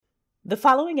The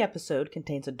following episode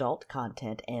contains adult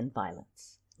content and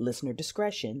violence. Listener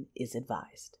discretion is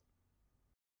advised.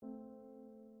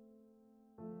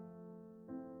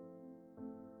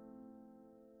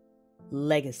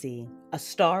 Legacy, a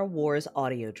Star Wars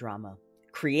audio drama,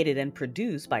 created and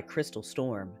produced by Crystal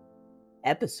Storm.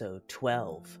 Episode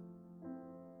 12.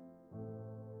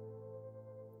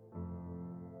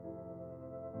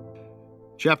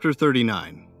 Chapter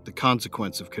 39, The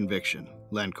Consequence of Conviction,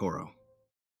 Lancoro.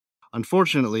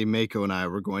 Unfortunately, Mako and I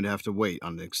were going to have to wait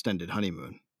on an extended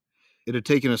honeymoon. It had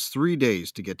taken us 3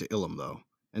 days to get to Ilum, though,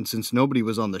 and since nobody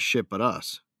was on the ship but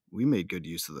us, we made good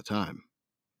use of the time.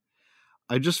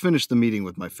 I just finished the meeting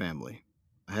with my family.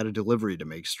 I had a delivery to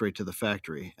make straight to the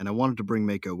factory, and I wanted to bring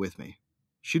Mako with me.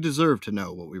 She deserved to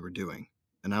know what we were doing,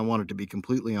 and I wanted to be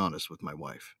completely honest with my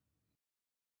wife.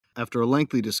 After a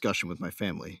lengthy discussion with my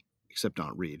family, except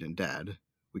Aunt Reed and Dad,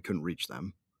 we couldn't reach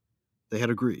them, they had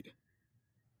agreed.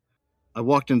 I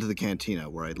walked into the cantina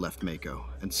where I'd left Mako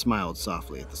and smiled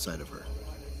softly at the sight of her.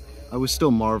 I was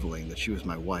still marveling that she was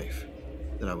my wife,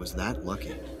 that I was that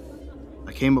lucky.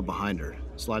 I came up behind her,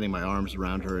 sliding my arms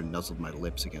around her and nuzzled my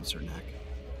lips against her neck.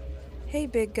 Hey,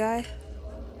 big guy.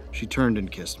 She turned and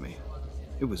kissed me.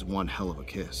 It was one hell of a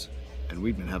kiss, and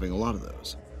we'd been having a lot of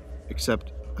those.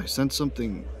 Except I sensed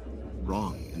something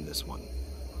wrong in this one.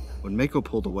 When Mako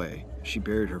pulled away, she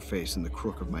buried her face in the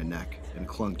crook of my neck and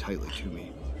clung tightly to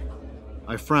me.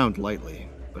 I frowned lightly,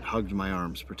 but hugged my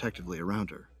arms protectively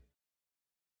around her.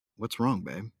 What's wrong,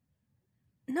 babe?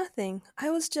 Nothing.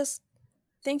 I was just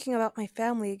thinking about my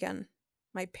family again.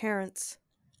 My parents.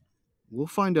 We'll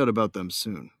find out about them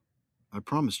soon. I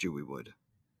promised you we would.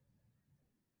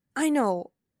 I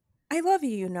know. I love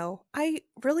you, you know. I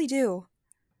really do.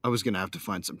 I was gonna have to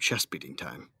find some chest beating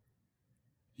time.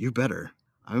 You better.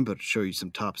 I'm about to show you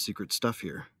some top secret stuff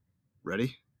here.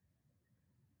 Ready?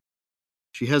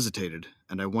 She hesitated,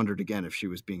 and I wondered again if she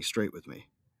was being straight with me.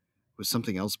 Was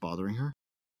something else bothering her?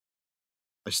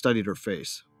 I studied her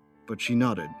face, but she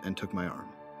nodded and took my arm.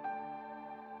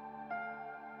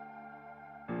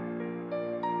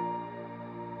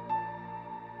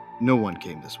 No one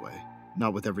came this way,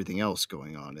 not with everything else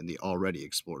going on in the already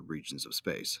explored regions of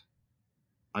space.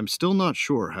 I'm still not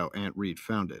sure how Aunt Reed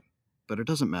found it, but it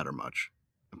doesn't matter much.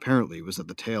 Apparently it was at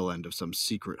the tail end of some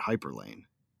secret hyperlane.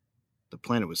 The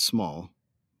planet was small,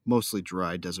 mostly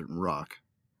dry desert and rock.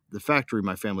 The factory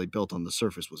my family built on the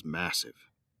surface was massive.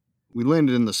 We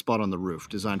landed in the spot on the roof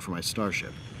designed for my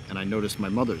starship, and I noticed my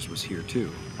mother's was here too,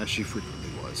 as she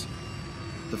frequently was.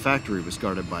 The factory was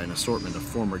guarded by an assortment of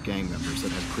former gang members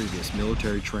that had previous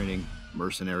military training,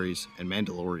 mercenaries, and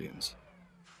Mandalorians.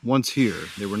 Once here,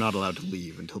 they were not allowed to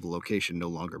leave until the location no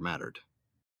longer mattered.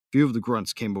 A few of the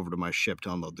grunts came over to my ship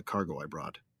to unload the cargo I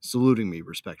brought, saluting me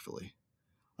respectfully.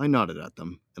 I nodded at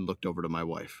them and looked over to my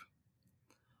wife.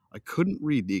 I couldn't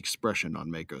read the expression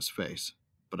on Mako's face,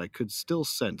 but I could still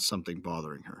sense something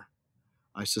bothering her.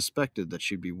 I suspected that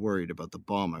she'd be worried about the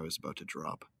bomb I was about to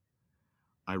drop.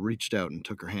 I reached out and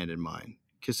took her hand in mine,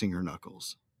 kissing her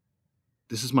knuckles.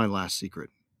 This is my last secret,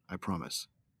 I promise.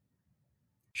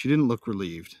 She didn't look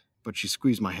relieved, but she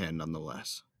squeezed my hand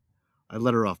nonetheless. I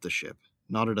let her off the ship,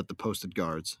 nodded at the posted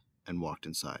guards, and walked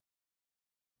inside.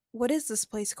 What is this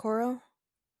place, Koro?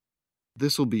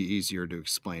 This will be easier to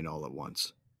explain all at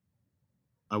once.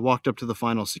 I walked up to the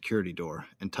final security door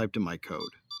and typed in my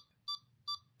code.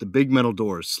 The big metal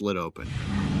doors slid open.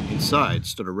 Inside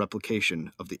stood a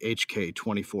replication of the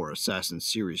HK-24 Assassin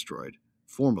series droid,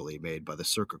 formerly made by the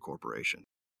Circa Corporation.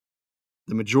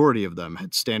 The majority of them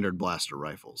had standard blaster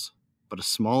rifles, but a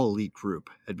small elite group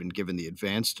had been given the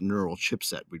advanced neural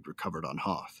chipset we'd recovered on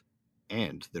Hoth,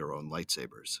 and their own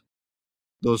lightsabers.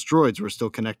 Those droids were still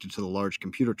connected to the large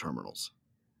computer terminals.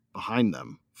 Behind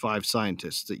them, 5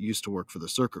 scientists that used to work for the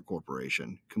Circa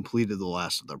Corporation completed the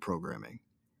last of their programming.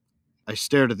 I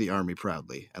stared at the army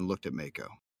proudly and looked at Mako.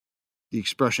 The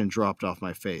expression dropped off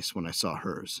my face when I saw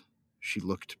hers. She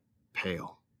looked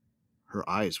pale. Her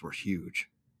eyes were huge.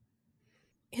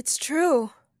 It's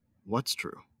true. What's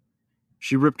true?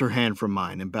 She ripped her hand from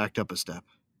mine and backed up a step.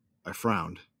 I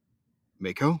frowned.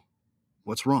 Mako?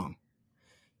 What's wrong?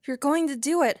 You're going to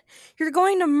do it. You're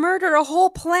going to murder a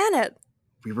whole planet.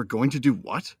 We were going to do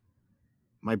what?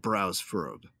 My brows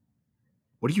furrowed.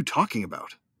 What are you talking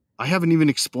about? I haven't even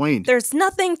explained. There's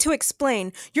nothing to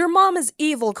explain. Your mom is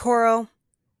evil, Koro.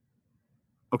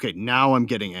 Okay, now I'm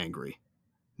getting angry.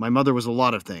 My mother was a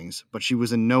lot of things, but she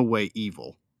was in no way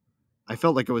evil. I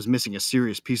felt like I was missing a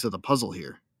serious piece of the puzzle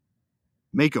here.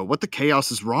 Mako, what the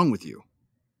chaos is wrong with you?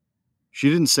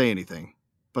 She didn't say anything,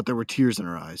 but there were tears in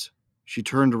her eyes. She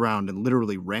turned around and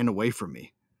literally ran away from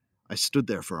me. I stood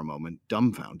there for a moment,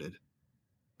 dumbfounded.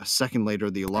 A second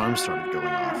later, the alarm started going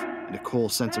off, and a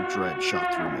cold sense of dread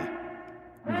shot through me.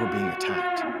 We were being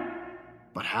attacked.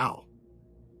 But how?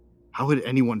 How had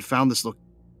anyone found this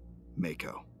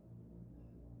Mako.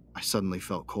 I suddenly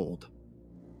felt cold.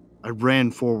 I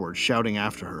ran forward, shouting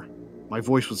after her. My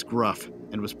voice was gruff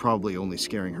and was probably only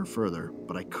scaring her further,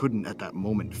 but I couldn't at that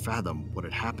moment fathom what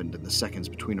had happened in the seconds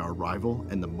between our arrival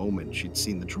and the moment she'd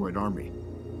seen the droid army.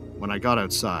 When I got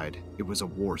outside, it was a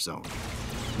war zone.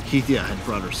 Makithia had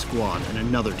brought her squad and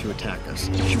another to attack us,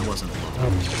 and she wasn't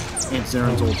alone. Aunt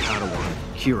Zaren's old Padawan,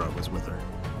 Kira, was with her.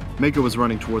 Mako was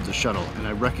running towards the shuttle, and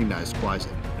I recognized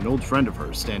Quizet, an old friend of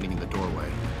hers, standing in the doorway,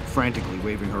 frantically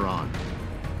waving her on.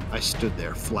 I stood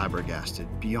there, flabbergasted,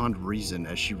 beyond reason,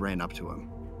 as she ran up to him.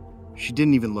 She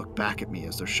didn't even look back at me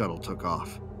as their shuttle took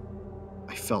off.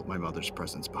 I felt my mother's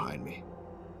presence behind me.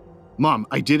 Mom,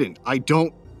 I didn't. I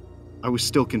don't. I was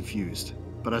still confused,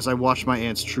 but as I watched my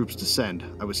aunt's troops descend,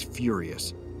 I was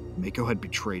furious. Mako had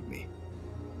betrayed me.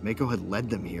 Mako had led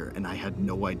them here, and I had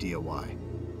no idea why.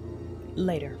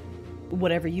 Later.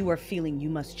 Whatever you are feeling, you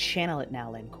must channel it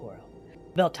now, Lenkoro.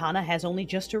 Veltana has only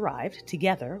just arrived.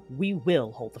 Together, we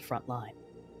will hold the front line.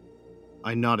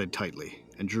 I nodded tightly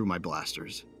and drew my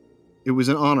blasters. It was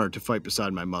an honor to fight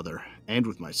beside my mother and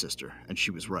with my sister, and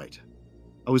she was right.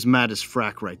 I was mad as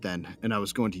frack right then, and I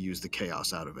was going to use the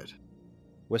chaos out of it.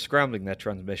 We're scrambling their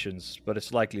transmissions, but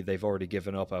it's likely they've already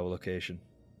given up our location.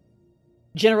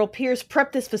 General Pierce,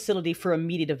 prep this facility for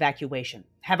immediate evacuation.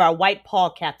 Have our White Paw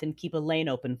captain keep a lane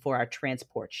open for our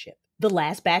transport ship. The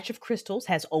last batch of crystals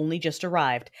has only just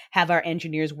arrived. Have our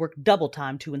engineers work double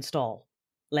time to install.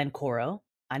 Lenkoro,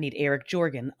 I need Eric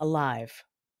Jorgen alive.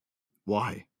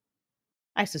 Why?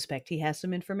 I suspect he has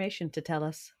some information to tell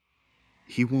us.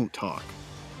 He won't talk.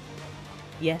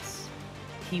 Yes,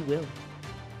 he will.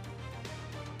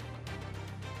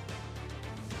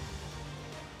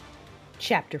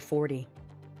 Chapter 40.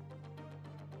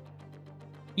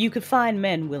 You could find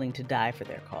men willing to die for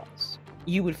their cause.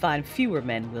 You would find fewer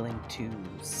men willing to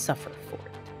suffer for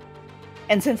it.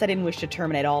 And since I didn't wish to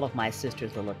terminate all of my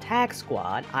sister's little attack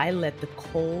squad, I let the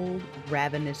cold,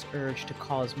 ravenous urge to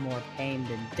cause more pain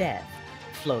than death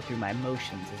flow through my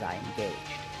motions as I engaged.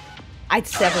 I'd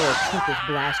sever a trooper's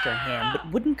blaster in hand,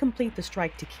 but wouldn't complete the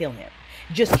strike to kill him.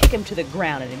 Just kick him to the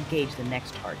ground and engage the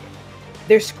next target.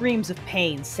 Their screams of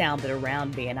pain sounded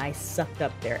around me, and I sucked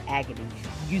up their agony,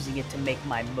 using it to make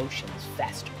my motions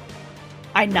faster.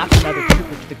 I knocked another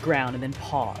trooper to the ground and then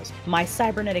paused, my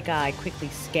cybernetic eye quickly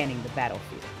scanning the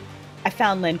battlefield. I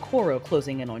found Lenkoro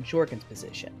closing in on Jorgen's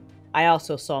position. I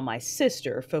also saw my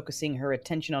sister focusing her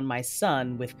attention on my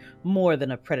son with more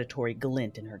than a predatory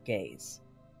glint in her gaze.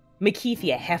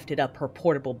 Makithia hefted up her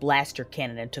portable blaster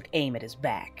cannon and took aim at his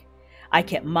back. I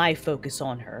kept my focus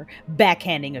on her,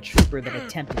 backhanding a trooper that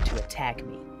attempted to attack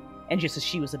me. And just as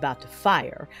she was about to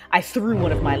fire, I threw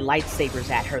one of my lightsabers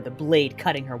at her, the blade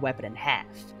cutting her weapon in half.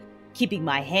 Keeping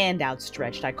my hand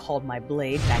outstretched, I called my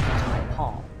blade back into my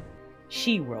palm.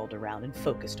 She whirled around and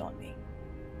focused on me.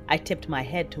 I tipped my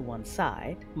head to one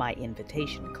side, my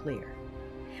invitation clear.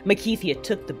 Makithia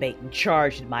took the bait and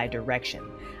charged in my direction.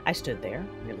 I stood there,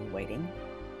 really waiting.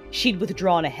 She'd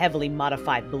withdrawn a heavily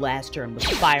modified blaster and was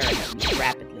firing at me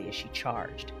rapidly as she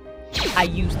charged. I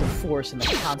used the force and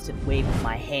the constant wave of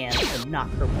my hands to knock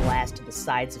her blast to the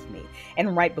sides of me,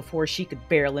 and right before she could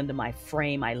barrel into my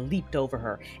frame, I leaped over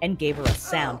her and gave her a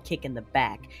sound kick in the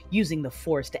back, using the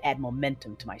force to add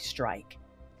momentum to my strike.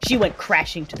 She went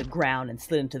crashing to the ground and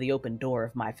slid into the open door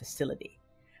of my facility.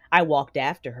 I walked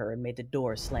after her and made the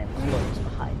door slam closed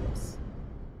behind us.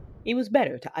 It was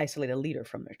better to isolate a leader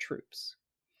from their troops.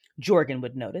 Jorgen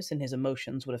would notice, and his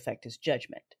emotions would affect his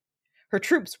judgment. Her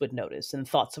troops would notice, and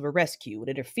thoughts of a rescue would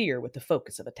interfere with the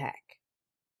focus of attack.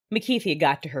 Makithia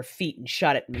got to her feet and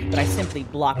shot at me, but I simply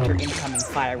blocked her incoming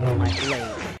fire with my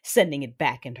blade, sending it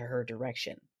back into her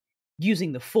direction.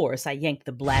 Using the force, I yanked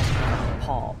the blaster from her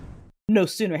palm. No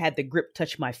sooner had the grip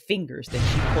touched my fingers than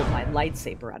she pulled my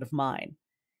lightsaber out of mine.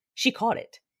 She caught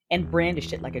it, and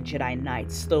brandished it like a Jedi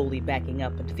Knight, slowly backing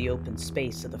up into the open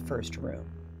space of the first room.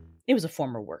 It was a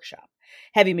former workshop.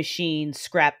 Heavy machines,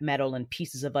 scrap metal, and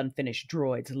pieces of unfinished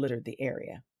droids littered the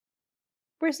area.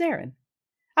 Where's Zaren?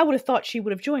 I would have thought she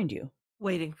would have joined you.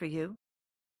 Waiting for you,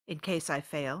 in case I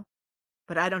fail.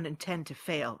 But I don't intend to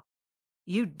fail.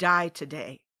 You die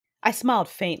today. I smiled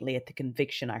faintly at the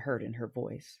conviction I heard in her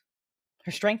voice.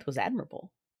 Her strength was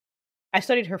admirable. I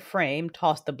studied her frame,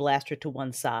 tossed the blaster to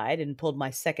one side, and pulled my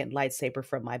second lightsaber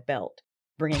from my belt,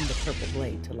 bringing the purple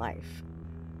blade to life.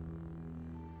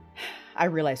 I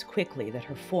realized quickly that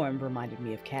her form reminded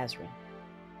me of Kazrin.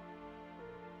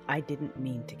 I didn't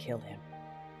mean to kill him.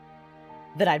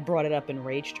 That I'd brought it up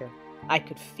enraged her. I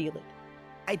could feel it.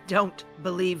 I don't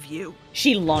believe you.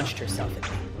 She launched herself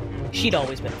at me. She'd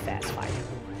always been a fast fighter.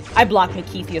 I blocked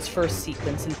Makithia's first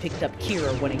sequence and picked up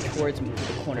Kira running towards me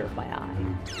through the corner of my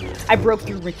eye. I broke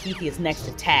through Makithia's next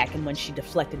attack, and when she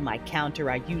deflected my counter,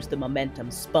 I used the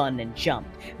momentum, spun, and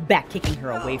jumped, back kicking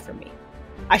her away from me.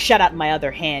 I shot out my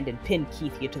other hand and pinned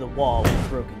Keithia to the wall with a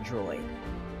broken droid.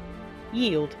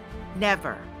 Yield.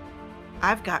 Never.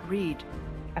 I've got Reed.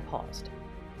 I paused,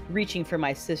 reaching for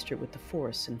my sister with the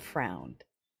force, and frowned.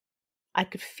 I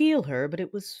could feel her, but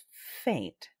it was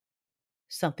faint.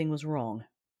 Something was wrong.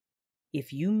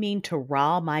 If you mean to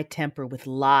rile my temper with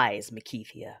lies,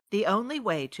 Makithia. The only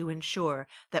way to ensure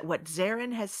that what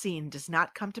Zarin has seen does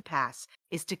not come to pass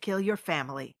is to kill your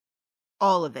family.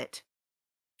 All of it.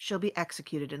 She'll be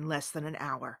executed in less than an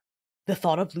hour. The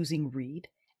thought of losing Reed,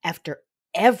 after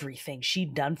everything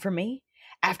she'd done for me,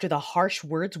 after the harsh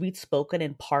words we'd spoken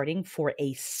in parting for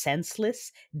a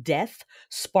senseless death,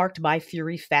 sparked my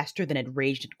fury faster than it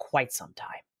raged in quite some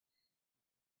time.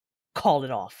 Call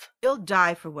it off. You'll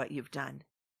die for what you've done.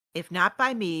 If not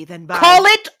by me, then by— Call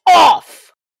it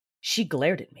off! She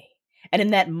glared at me, and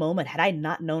in that moment, had I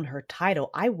not known her title,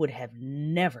 I would have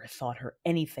never thought her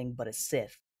anything but a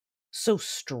Sith. So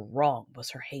strong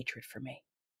was her hatred for me.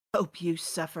 Hope you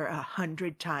suffer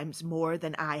 100 times more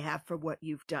than I have for what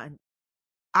you've done.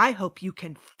 I hope you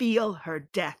can feel her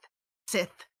death,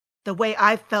 Sith, the way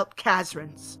I felt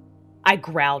Kazrin's. I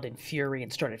growled in fury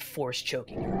and started force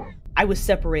choking her. I was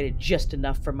separated just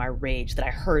enough from my rage that I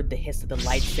heard the hiss of the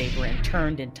lightsaber and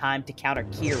turned in time to counter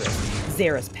Kira,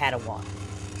 Zara's Padawan.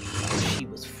 She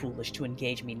was foolish to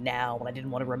engage me now when I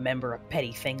didn't want to remember a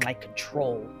petty thing like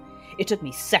control. It took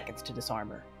me seconds to disarm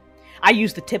her. I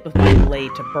used the tip of my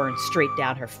blade to burn straight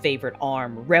down her favorite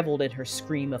arm, reveled in her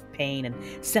scream of pain,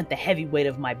 and sent the heavy weight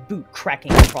of my boot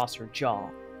cracking across her jaw.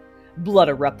 Blood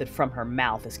erupted from her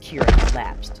mouth as Kira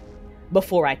collapsed.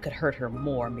 Before I could hurt her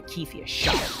more, Makithia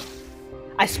shot.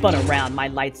 I spun around, my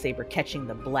lightsaber catching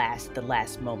the blast at the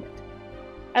last moment.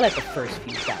 I let the first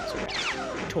few bounce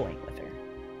around, toying with her.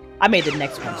 I made the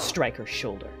next one strike her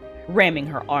shoulder, ramming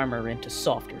her armor into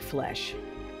softer flesh.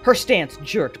 Her stance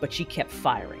jerked, but she kept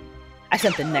firing. I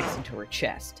sent the next into her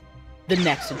chest, the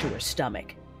next into her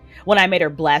stomach. When I made her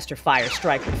blaster fire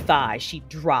strike her thigh, she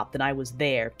dropped, and I was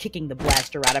there, kicking the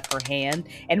blaster out of her hand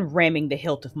and ramming the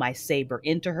hilt of my saber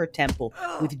into her temple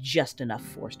with just enough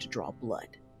force to draw blood.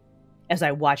 As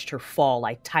I watched her fall,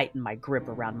 I tightened my grip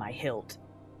around my hilt.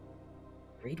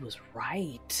 Reed was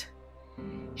right.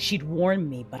 She'd warned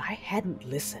me, but I hadn't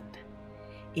listened.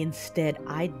 Instead,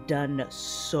 I'd done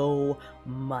so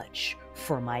much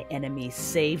for my enemies,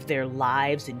 saved their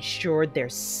lives, ensured their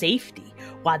safety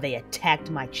while they attacked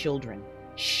my children,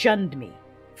 shunned me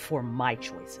for my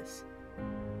choices.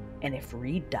 And if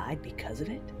Reed died because of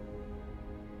it,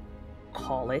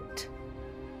 call it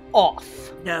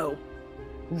off. No.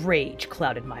 Rage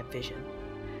clouded my vision.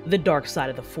 The dark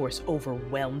side of the Force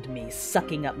overwhelmed me,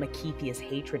 sucking up Makithia's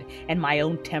hatred and my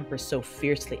own temper so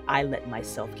fiercely I let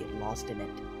myself get lost in it.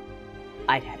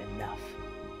 I'd had enough.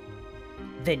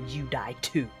 Then you die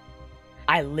too.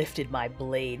 I lifted my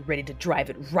blade, ready to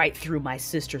drive it right through my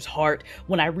sister's heart,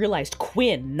 when I realized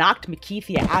Quinn knocked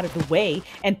Makithia out of the way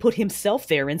and put himself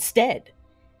there instead.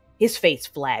 His face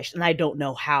flashed, and I don't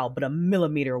know how, but a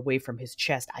millimeter away from his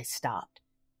chest, I stopped.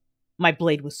 My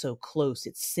blade was so close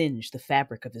it singed the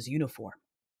fabric of his uniform.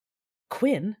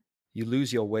 Quinn? You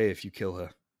lose your way if you kill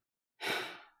her.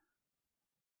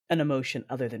 An emotion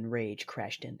other than rage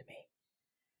crashed into me.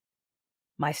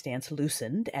 My stance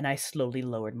loosened, and I slowly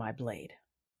lowered my blade.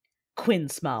 Quinn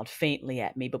smiled faintly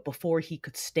at me, but before he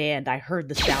could stand, I heard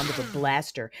the sound of a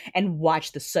blaster and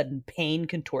watched the sudden pain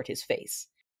contort his face.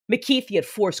 Makithia had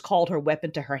force-called her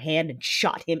weapon to her hand and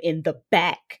shot him in the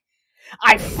back.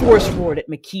 I force-roared at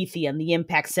Makithia, and the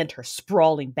impact sent her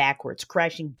sprawling backwards,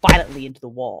 crashing violently into the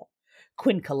wall.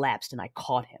 Quinn collapsed, and I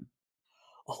caught him.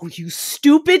 "Oh, you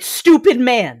stupid, stupid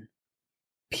man!"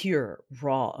 Pure,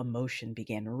 raw emotion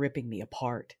began ripping me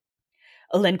apart.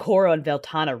 Lencora and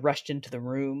Veltana rushed into the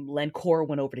room. Lencora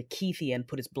went over to Keithia and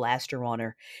put his blaster on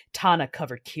her. Tana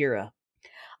covered Kira.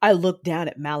 I looked down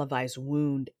at Malavai's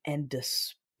wound, and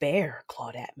despair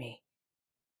clawed at me.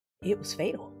 It was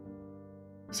fatal.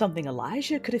 Something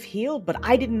Elijah could have healed, but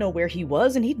I didn't know where he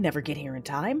was, and he'd never get here in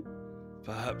time.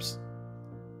 Perhaps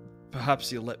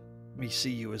you'll let me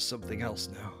see you as something else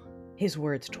now. His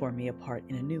words tore me apart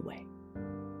in a new way.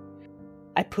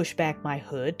 I pushed back my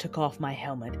hood, took off my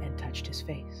helmet, and touched his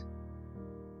face.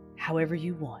 "However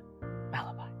you want,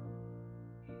 Malavai."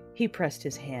 He pressed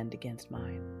his hand against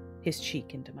mine, his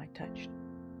cheek into my touch.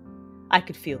 I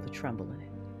could feel the tremble in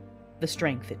it. the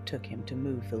strength it took him to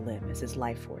move the limb as his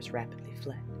life force rapidly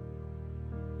fled.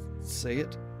 Say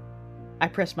it. I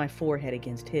pressed my forehead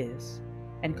against his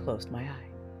and closed my eye.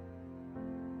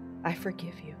 I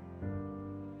forgive you.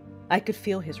 I could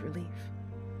feel his relief.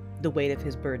 The weight of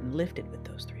his burden lifted with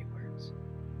those 3 words.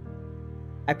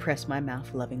 I pressed my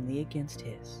mouth lovingly against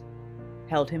his,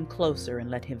 held him closer,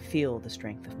 and let him feel the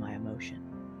strength of my emotion.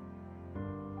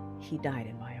 He died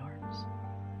in my arms.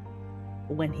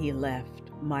 When he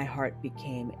left, my heart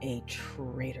became a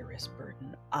traitorous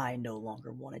burden I no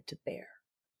longer wanted to bear.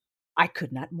 I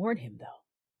could not mourn him, though.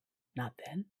 Not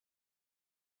then.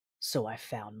 So I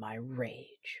found my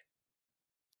rage.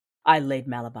 I laid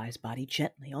Malavi's body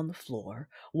gently on the floor,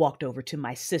 walked over to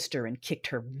my sister, and kicked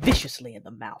her viciously in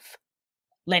the mouth.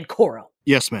 Lancoro!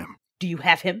 Yes, ma'am. Do you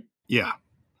have him? Yeah,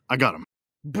 I got him.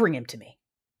 Bring him to me.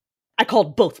 I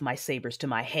called both my sabers to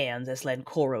my hands as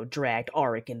Lancoro dragged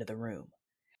Auric into the room.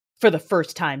 For the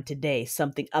first time today,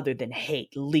 something other than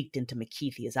hate leaked into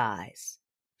Makithia's eyes.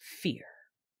 Fear.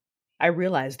 I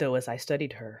realized, though, as I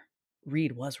studied her,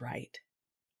 Reed was right.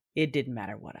 It didn't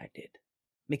matter what I did.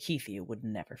 Makithia would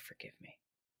never forgive me.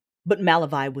 But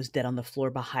Malavi was dead on the floor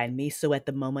behind me, so at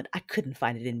the moment I couldn't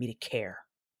find it in me to care.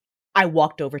 I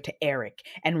walked over to Eric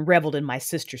and reveled in my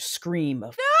sister's scream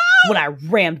of when I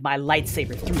rammed my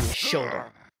lightsaber through his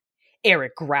shoulder.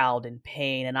 Eric growled in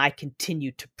pain, and I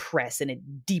continued to press, and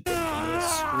it deepened in his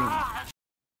scream.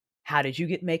 How did you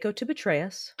get Mako to betray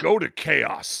us? Go to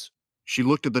chaos. She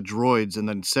looked at the droids and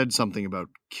then said something about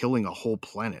killing a whole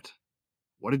planet.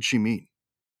 What did she mean?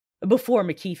 Before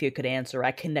Makithia could answer,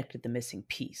 I connected the missing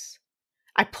piece.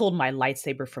 I pulled my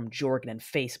lightsaber from Jorgen and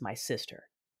faced my sister.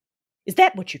 Is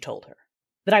that what you told her?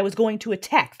 That I was going to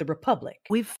attack the Republic?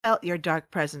 We've felt your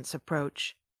dark presence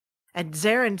approach. And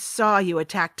Zarin saw you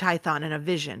attack Tython in a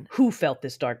vision. Who felt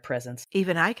this dark presence?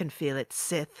 Even I can feel it,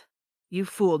 Sith. You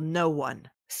fooled no one.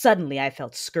 Suddenly I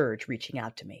felt Scourge reaching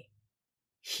out to me.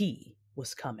 He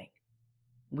was coming.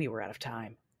 We were out of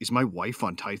time. Is my wife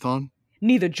on Tython?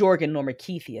 Neither Jorgen nor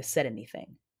Makithia said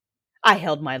anything. I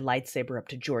held my lightsaber up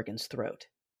to Jorgen's throat.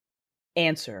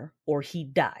 Answer, or he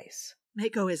dies.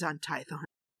 Mako is on Tython.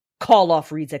 Call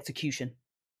off Reed's execution.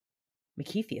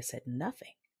 Makithia said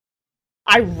nothing.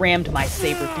 I rammed my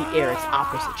saber through Eric's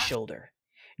opposite shoulder.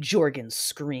 Jorgen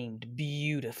screamed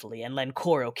beautifully, and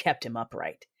Lancoro kept him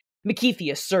upright.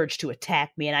 Makithia surged to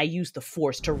attack me, and I used the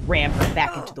Force to ram her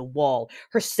back into the wall,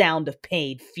 her sound of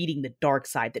pain feeding the dark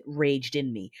side that raged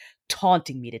in me,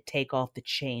 taunting me to take off the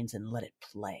chains and let it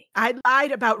play. I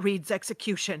lied about Reed's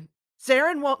execution.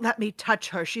 Zarin won't let me touch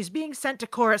her. She's being sent to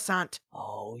Coruscant.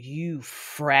 Oh, you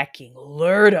fracking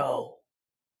Lurdo!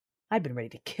 I'd been ready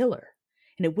to kill her,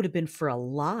 and it would have been for a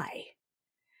lie.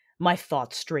 My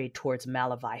thoughts strayed towards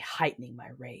Malavi, heightening my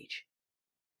rage.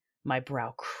 My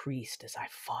brow creased as I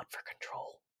fought for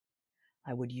control.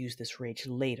 I would use this rage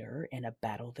later in a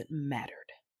battle that mattered.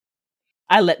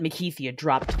 I let Makithia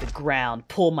drop to the ground,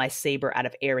 pull my saber out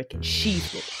of Eric, and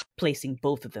sheathed it, placing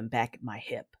both of them back at my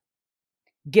hip.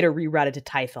 Get her rerouted to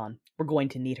Tython. We're going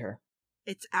to need her.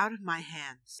 It's out of my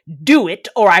hands. Do it,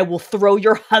 or I will throw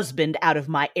your husband out of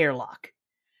my airlock.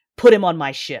 Put him on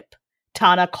my ship.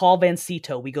 Tana, call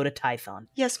Vancito. We go to Tython.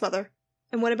 Yes, Mother.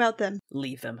 And what about them?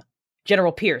 Leave them.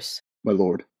 General Pierce. My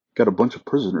lord, got a bunch of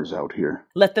prisoners out here.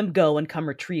 Let them go and come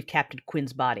retrieve Captain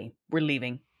Quinn's body. We're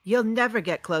leaving. You'll never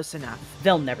get close enough.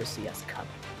 They'll never see us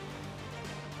coming.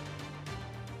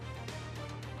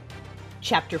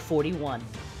 Chapter 41.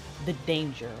 The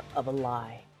Danger of a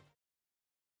Lie.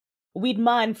 We'd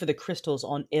mined for the crystals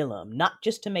on Ilum, not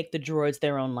just to make the droids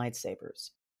their own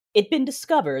lightsabers. It'd been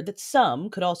discovered that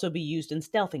some could also be used in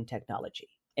stealthing technology.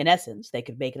 In essence, they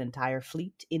could make an entire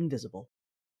fleet invisible.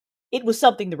 It was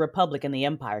something the Republic and the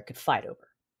Empire could fight over.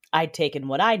 I'd taken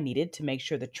what I needed to make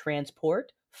sure the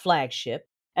transport, flagship,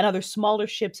 and other smaller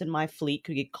ships in my fleet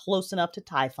could get close enough to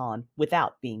Tython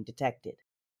without being detected.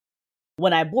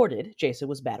 When I boarded, Jason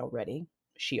was battle-ready.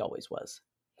 She always was.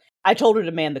 I told her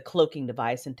to man the cloaking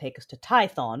device and take us to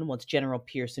Tython once General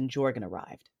Pierce and Jorgen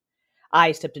arrived.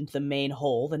 I stepped into the main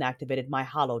hold and activated my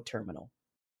holo terminal.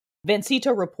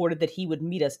 Vancito reported that he would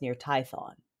meet us near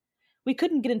Tython. We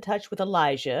couldn't get in touch with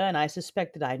Elijah, and I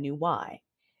suspected I knew why.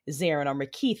 Zarin or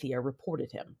Makithia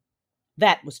reported him.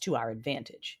 That was to our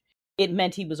advantage. It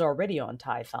meant he was already on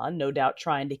Tython, no doubt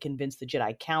trying to convince the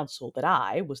Jedi Council that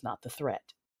I was not the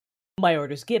threat. My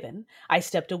orders given, I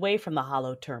stepped away from the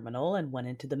holo terminal and went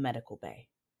into the medical bay.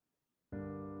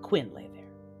 Quinn lay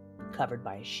there, covered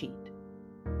by a sheet.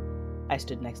 I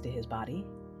stood next to his body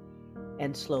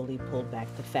and slowly pulled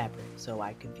back the fabric so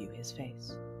I could view his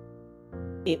face.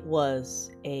 It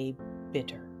was a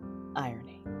bitter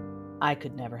irony. I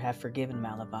could never have forgiven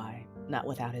Malavi, not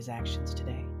without his actions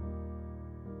today.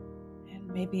 And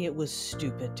maybe it was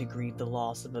stupid to grieve the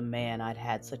loss of a man I'd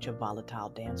had such a volatile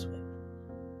dance with.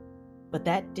 But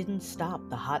that didn't stop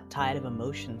the hot tide of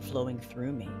emotion flowing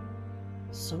through me,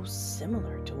 so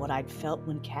similar to what I'd felt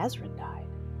when Kazran died.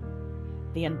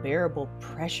 The unbearable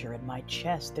pressure in my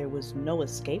chest there was no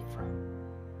escape from.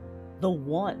 The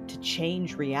want to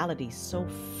change reality so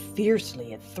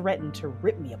fiercely it threatened to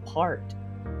rip me apart.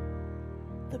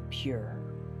 The pure,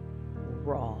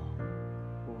 raw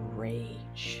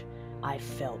rage I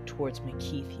felt towards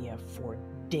Makithia for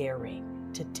daring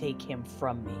to take him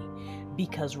from me,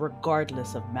 because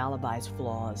regardless of Malaby's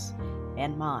flaws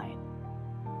and mine,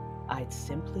 I'd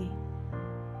simply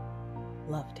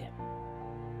loved him.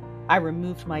 I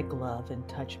removed my glove and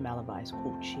touched Malaby's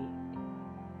cool cheek.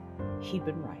 He'd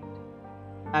been right.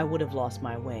 I would have lost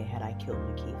my way had I killed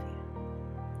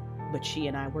Makithia. But she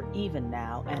and I were even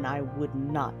now, and I would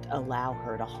not allow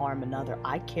her to harm another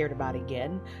I cared about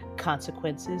again.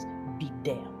 Consequences be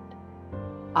damned.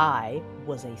 I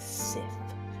was a Sith,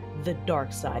 the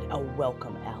dark side a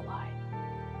welcome ally.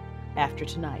 After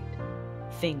tonight,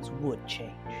 things would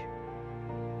change.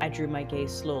 I drew my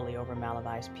gaze slowly over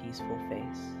Malaby's peaceful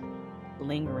face,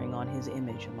 lingering on his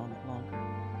image a moment longer.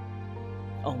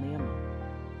 Only a moment.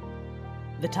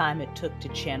 The time it took to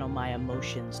channel my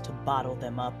emotions, to bottle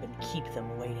them up and keep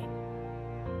them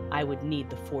waiting. I would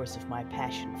need the force of my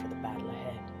passion for the battle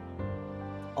ahead.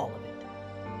 All of it.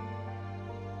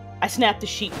 I snapped the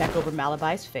sheet back over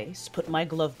Malaby's face, put my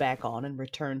glove back on, and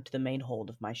returned to the main hold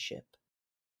of my ship.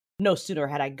 No sooner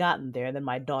had I gotten there than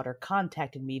my daughter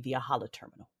contacted me via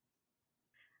holoterminal.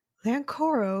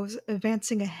 Lancoro's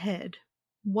advancing ahead.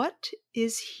 What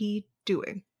is he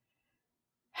doing?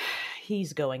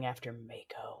 He's going after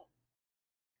Mako.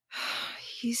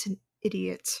 He's an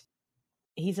idiot.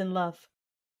 He's in love.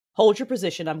 Hold your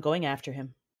position, I'm going after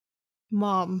him.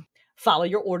 Mom. Follow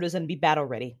your orders and be battle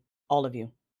ready, all of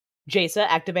you. Jaisa,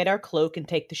 activate our cloak and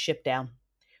take the ship down.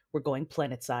 We're going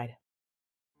planetside.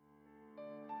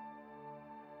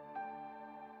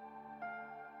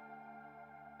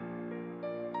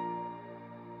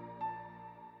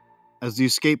 As the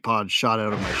escape pod shot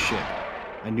out of my ship,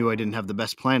 I knew I didn't have the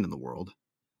best plan in the world.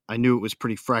 I knew it was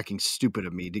pretty fracking stupid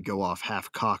of me to go off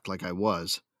half-cocked like I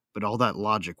was, but all that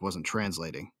logic wasn't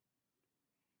translating.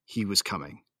 He was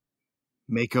coming.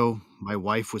 Mako, my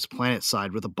wife, was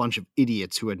planetside with a bunch of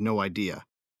idiots who had no idea.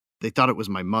 They thought it was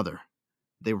my mother.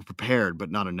 They were prepared,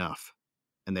 but not enough.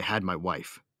 And they had my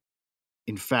wife.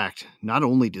 In fact, not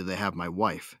only did they have my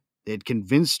wife, they had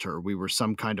convinced her we were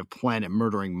some kind of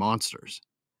planet-murdering monsters.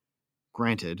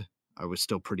 Granted, I was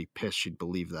still pretty pissed she'd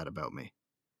believe that about me,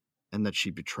 and that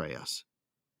she'd betray us.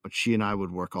 But she and I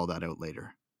would work all that out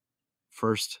later.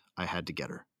 First, I had to get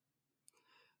her.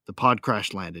 The pod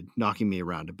crash-landed, knocking me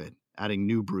around a bit, adding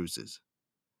new bruises.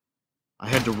 I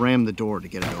had to ram the door to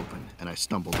get it open, and I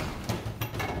stumbled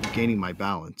out. Regaining my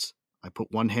balance, I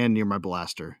put one hand near my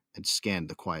blaster and scanned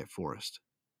the quiet forest,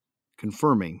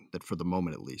 confirming that for the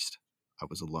moment at least, I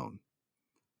was alone.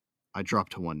 I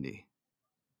dropped to one knee.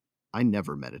 I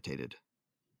never meditated,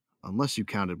 unless you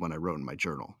counted when I wrote in my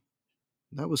journal.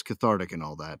 That was cathartic and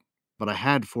all that, but I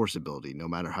had force ability no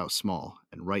matter how small,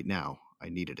 and right now I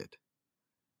needed it.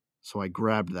 So I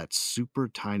grabbed that super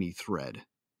tiny thread,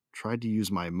 tried to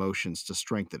use my emotions to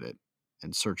strengthen it,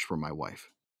 and searched for my wife.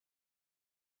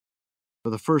 For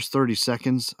the first 30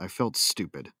 seconds, I felt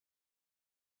stupid.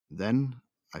 Then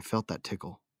I felt that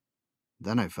tickle.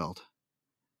 Then I felt...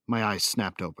 My eyes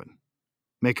snapped open.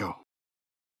 Mako.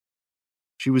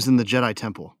 She was in the Jedi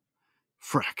Temple.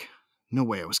 Frack, no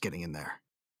way I was getting in there.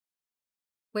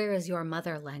 Where is your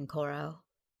mother, Lancoro?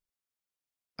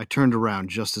 I turned around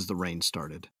just as the rain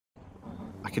started.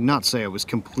 I could not say I was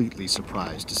completely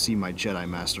surprised to see my Jedi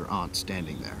Master Aunt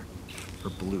standing there, her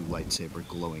blue lightsaber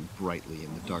glowing brightly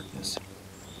in the darkness.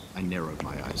 I narrowed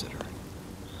my eyes at her.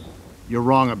 You're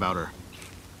wrong about her.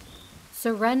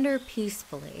 Surrender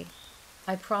peacefully.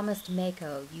 I promised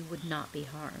Mako you would not be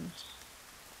harmed.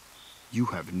 You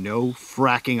have no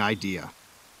fracking idea.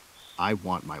 I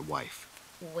want my wife.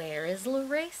 Where is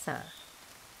Loresa?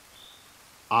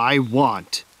 I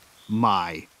want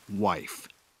my wife.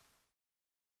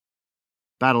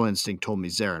 Battle instinct told me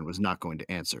Zarin was not going to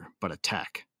answer, but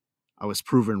attack. I was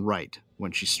proven right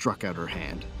when she struck out her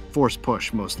hand. Force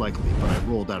push, most likely, but I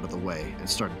rolled out of the way and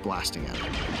started blasting at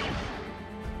her.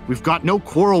 We've got no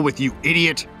quarrel with you,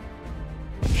 idiot!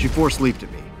 She force leaped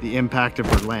at me, the impact of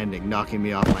her landing knocking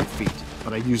me off my feet,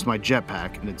 but I used my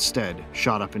jetpack and instead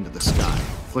shot up into the sky,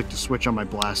 flicked a switch on my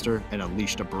blaster, and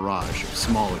unleashed a barrage of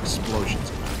small explosions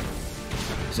around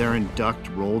her. Zarin ducked,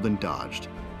 rolled, and dodged.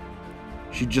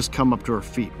 She She'd just come up to her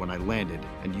feet when I landed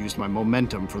and used my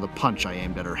momentum for the punch I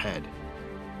aimed at her head.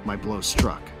 My blow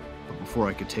struck, but before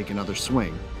I could take another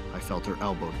swing, I felt her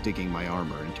elbow digging my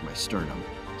armor into my sternum,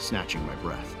 snatching my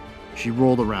breath. She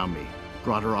rolled around me,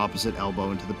 brought her opposite elbow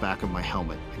into the back of my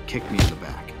helmet, and kicked me in the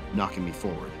back, knocking me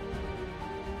forward.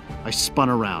 I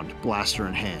spun around, blaster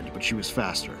in hand, but she was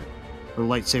faster. Her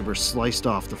lightsaber sliced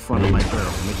off the front of my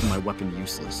barrel, making my weapon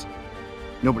useless.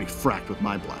 Nobody fracked with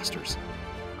my blasters.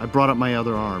 I brought up my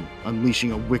other arm,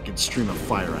 unleashing a wicked stream of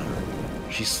fire at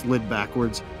her. She slid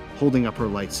backwards, holding up her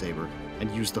lightsaber,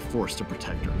 and used the Force to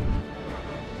protect her.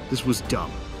 This was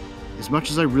dumb. As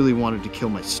much as I really wanted to kill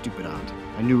my stupid aunt,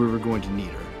 I knew we were going to need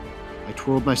her. I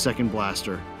twirled my second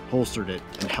blaster, holstered it,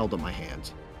 and held up my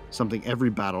hands, something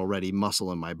every battle-ready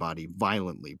muscle in my body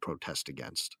violently protest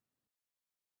against.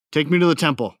 Take me to the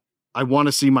temple. I want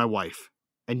to see my wife.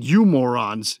 And you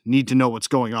morons need to know what's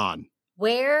going on.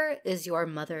 Where is your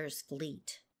mother's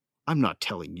fleet? I'm not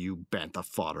telling you, bantha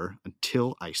fodder,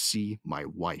 until I see my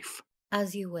wife.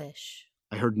 As you wish.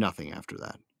 I heard nothing after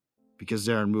that, because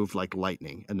Zarin moved like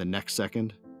lightning, and the next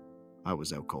second, I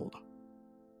was out cold.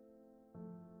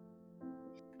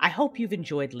 I hope you've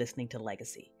enjoyed listening to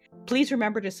Legacy. Please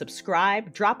remember to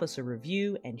subscribe, drop us a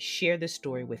review, and share this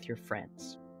story with your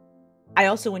friends. I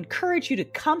also encourage you to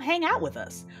come hang out with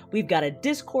us. We've got a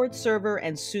Discord server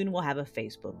and soon we'll have a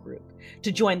Facebook group.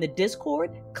 To join the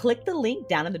Discord, click the link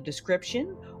down in the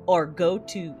description or go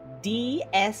to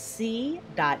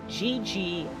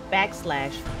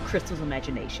dsc.gg/Crystal's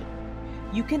Imagination.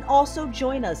 You can also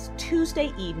join us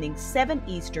Tuesday evening, 7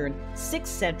 Eastern, 6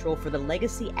 Central for the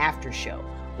Legacy After Show,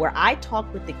 where I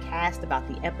talk with the cast about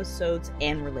the episodes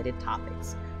and related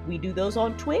topics. We do those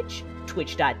on Twitch,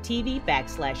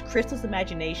 twitch.tv/Crystal's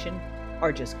Imagination,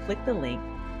 or just click the link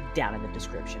down in the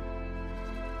description.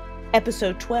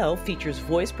 Episode 12 features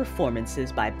voice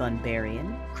performances by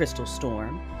Bunbarian, Crystal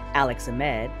Storm, Alex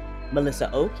Ahmed,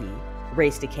 Melissa Oki,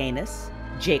 Race DeCanus,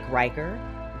 Jake Riker,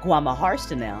 Guama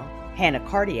Harstenell, Hannah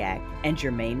Cardiac, and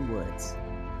Jermaine Woods.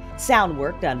 Sound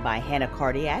work done by Hannah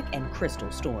Cardiac and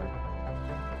Crystal Storm.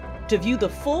 To view the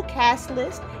full cast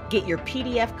list, get your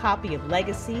PDF copy of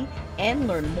Legacy, and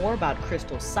learn more about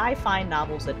Crystal's sci-fi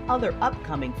novels and other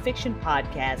upcoming fiction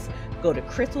podcasts, go to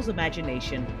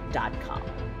crystalsimagination.com.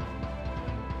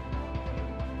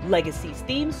 Legacy's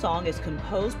theme song is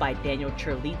composed by Daniel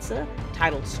Cherlitza,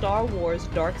 titled Star Wars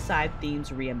Dark Side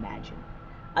Themes Reimagined.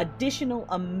 Additional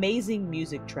amazing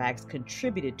music tracks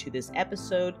contributed to this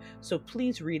episode, so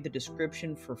please read the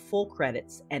description for full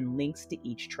credits and links to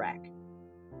each track.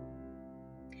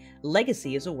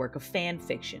 Legacy is a work of fan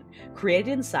fiction,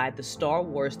 created inside the Star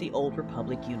Wars The Old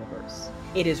Republic universe.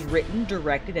 It is written,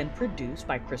 directed, and produced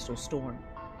by Crystal Storm.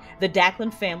 The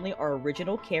Daclin family are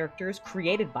original characters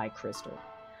created by Crystal.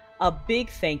 A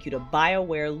big thank you to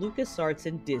BioWare, LucasArts,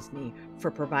 and Disney for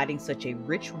providing such a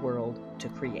rich world to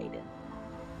create in.